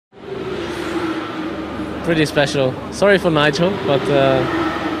pretty special. Sorry for Nigel, but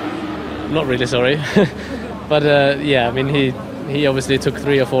not really sorry. But yeah, I mean he obviously took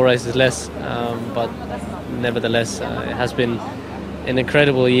 3 or 4 races less, but nevertheless it has been an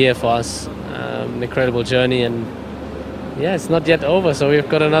incredible year for us, an incredible journey, and yeah, it's not yet over. So we've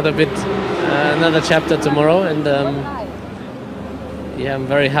got another chapter tomorrow, and yeah, I'm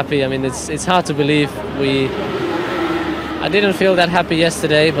very happy. I mean, it's hard to believe I didn't feel that happy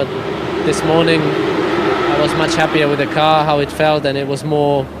yesterday, but this morning I was much happier with the car, how it felt, and it was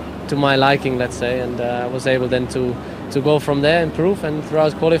more to my liking, let's say, and I was able then to go from there, improve, and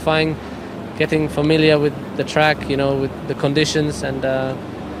throughout qualifying, getting familiar with the track, with the conditions, and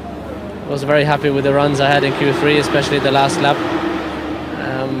was very happy with the runs I had in Q3, especially the last lap.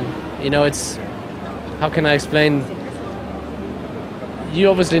 It's, how can I explain? You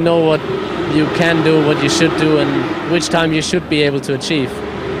obviously know what you can do, what you should do, and which time you should be able to achieve.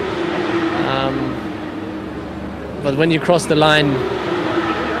 But when you cross the line,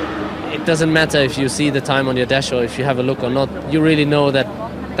 it doesn't matter if you see the time on your dash or if you have a look or not. You really know that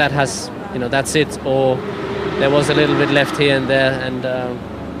that's it, or there was a little bit left here and there. And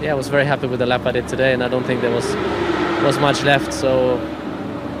yeah, I was very happy with the lap I did today, and I don't think there was much left. So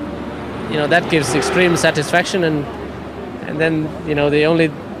that gives extreme satisfaction, and then the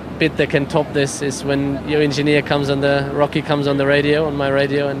only bit that can top this is when your engineer Rocky comes on my radio,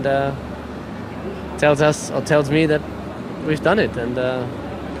 and tells me that we've done it, and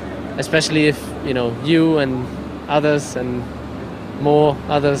especially if you and others and more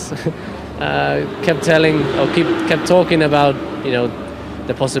others kept talking about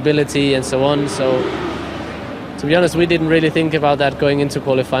the possibility and so on. So to be honest, we didn't really think about that going into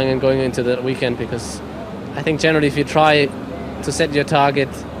qualifying and going into the weekend, because I think generally if you try to set your target,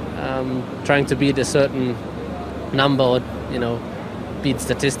 trying to beat a certain number or beat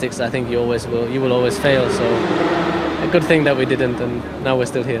statistics, I think you will always fail. So a good thing that we didn't, and now we're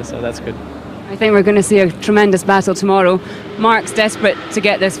still here, so that's good. I think we're going to see a tremendous battle tomorrow. Mark's desperate to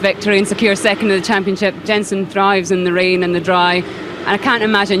get this victory and secure second of the championship. Jensen thrives in the rain and the dry, and I can't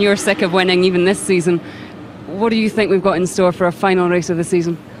imagine you're sick of winning even this season. What do you think we've got in store for our final race of the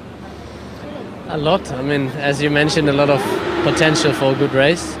season? A lot. I mean, as you mentioned, a lot of potential for a good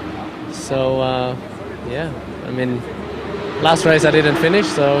race. So yeah, I mean, last race I didn't finish,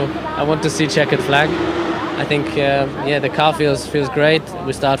 so I want to see checkered flag. I think the car feels great.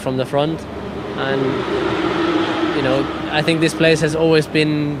 We start from the front, and I think this place has always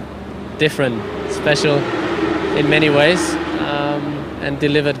been different, special in many ways, and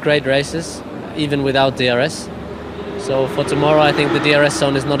delivered great races even without DRS. So for tomorrow, I think the DRS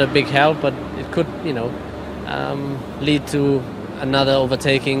zone is not a big help, but it could lead to another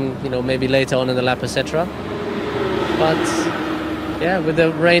overtaking, maybe later on in the lap, etc. But yeah, with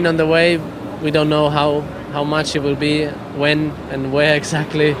the rain on the way, we don't know how much it will be, when and where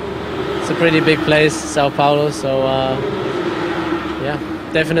exactly. It's a pretty big place, Sao Paulo, so yeah,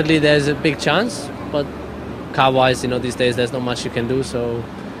 definitely there's a big chance, but car-wise, these days there's not much you can do, so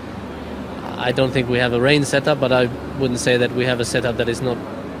I don't think we have a rain setup, but I wouldn't say that we have a setup that is not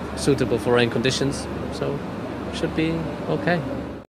suitable for rain conditions, so should be okay.